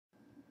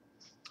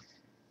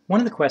One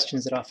of the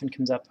questions that often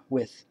comes up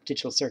with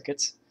digital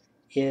circuits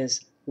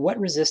is what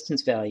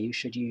resistance value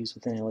should you use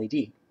with an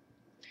LED?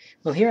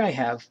 Well, here I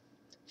have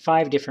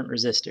 5 different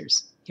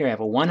resistors. Here I have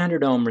a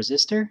 100 ohm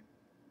resistor,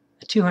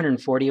 a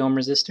 240 ohm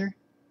resistor,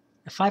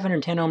 a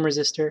 510 ohm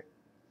resistor,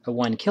 a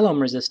 1 kilo ohm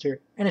resistor,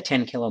 and a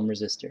 10 kilo ohm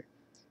resistor.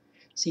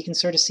 So you can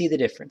sort of see the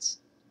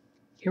difference.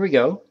 Here we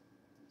go.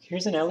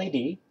 Here's an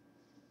LED,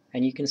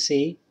 and you can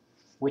see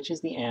which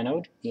is the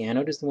anode. The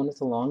anode is the one with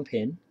the long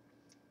pin.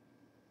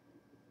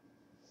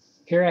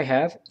 Here I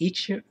have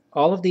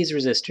all of these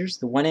resistors.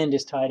 The one end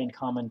is tied in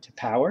common to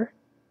power,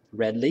 the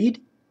red lead.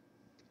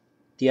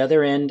 The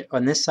other end,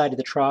 on this side of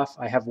the trough,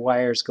 I have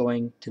wires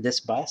going to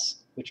this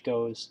bus, which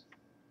goes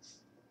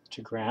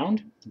to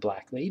ground, the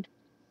black lead.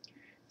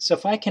 So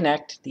if I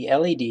connect the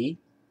LED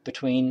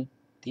between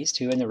these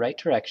two in the right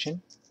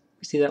direction,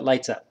 we see that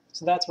lights up.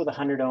 So that's with a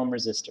 100 ohm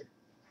resistor.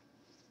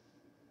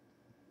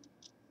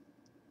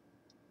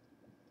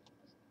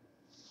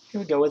 Here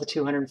we go with a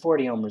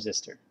 240 ohm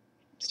resistor.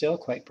 Still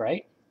quite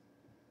bright.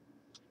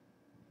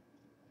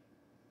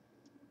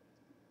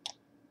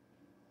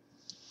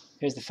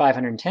 Here's the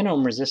 510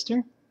 ohm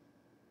resistor.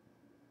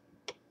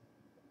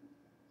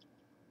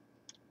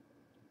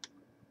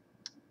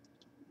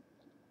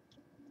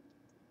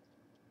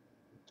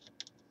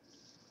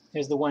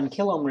 There's the 1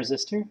 kilo ohm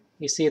resistor.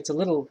 You see it's a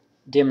little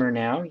dimmer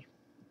now.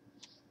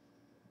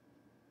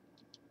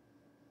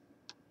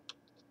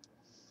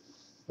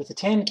 With the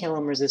 10 kilo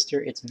ohm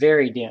resistor, it's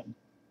very dim.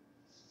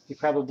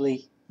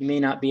 You may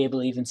not be able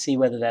to even see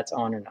whether that's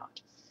on or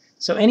not.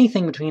 So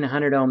anything between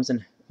 100 ohms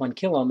and 1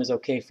 kilo ohm is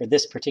okay for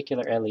this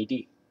particular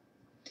LED.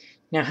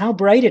 Now how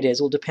bright it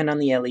is will depend on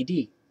the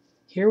LED.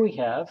 Here we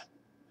have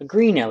a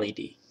green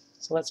LED.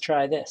 So let's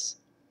try this.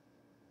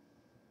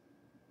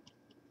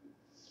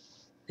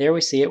 There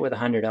we see it with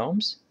 100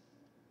 ohms.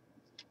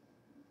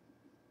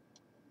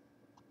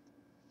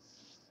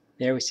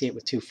 There we see it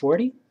with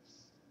 240,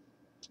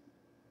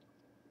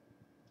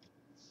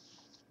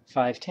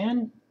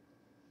 510,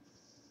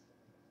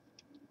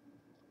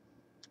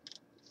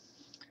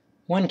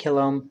 1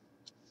 kilo ohm,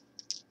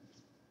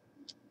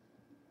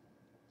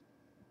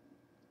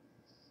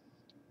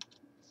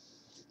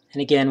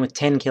 and again with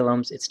 10 kilo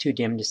ohms it's too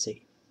dim to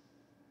see.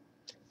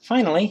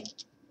 Finally,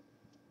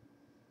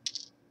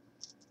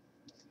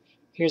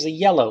 here's a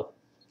yellow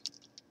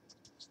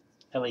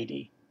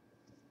LED.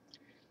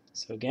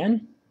 So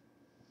again,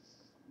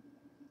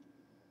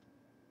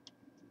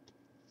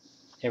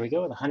 there we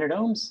go with 100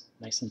 ohms,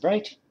 nice and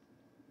bright.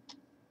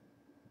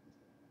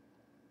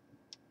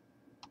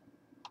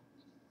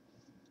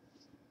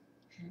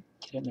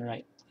 Get it in the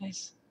right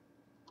place.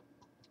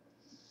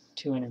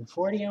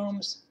 240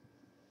 ohms.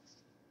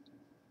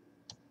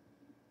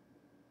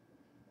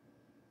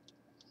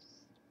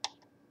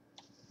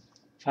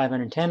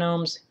 $510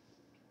 ohms.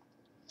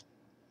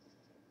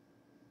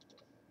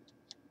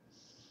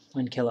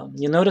 1 kilo ohm.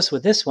 You'll notice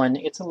with this one,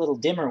 it's a little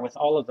dimmer with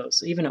all of those.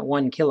 So even at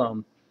 1 kilo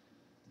ohm,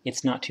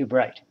 it's not too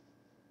bright.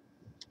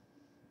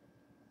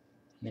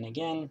 And then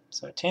again,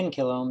 so at 10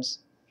 kilo ohms,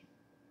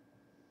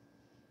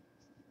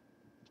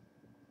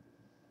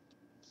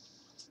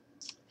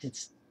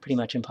 it's pretty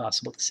much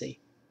impossible to see.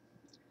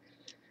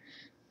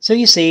 So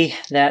you see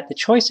that the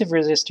choice of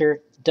resistor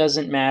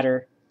doesn't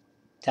matter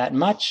that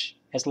much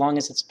as long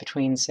as it's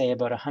between, say,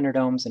 about 100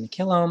 ohms and a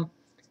kilo ohm.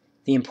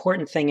 The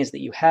important thing is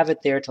that you have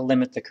it there to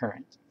limit the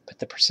current, but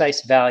the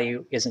precise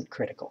value isn't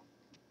critical.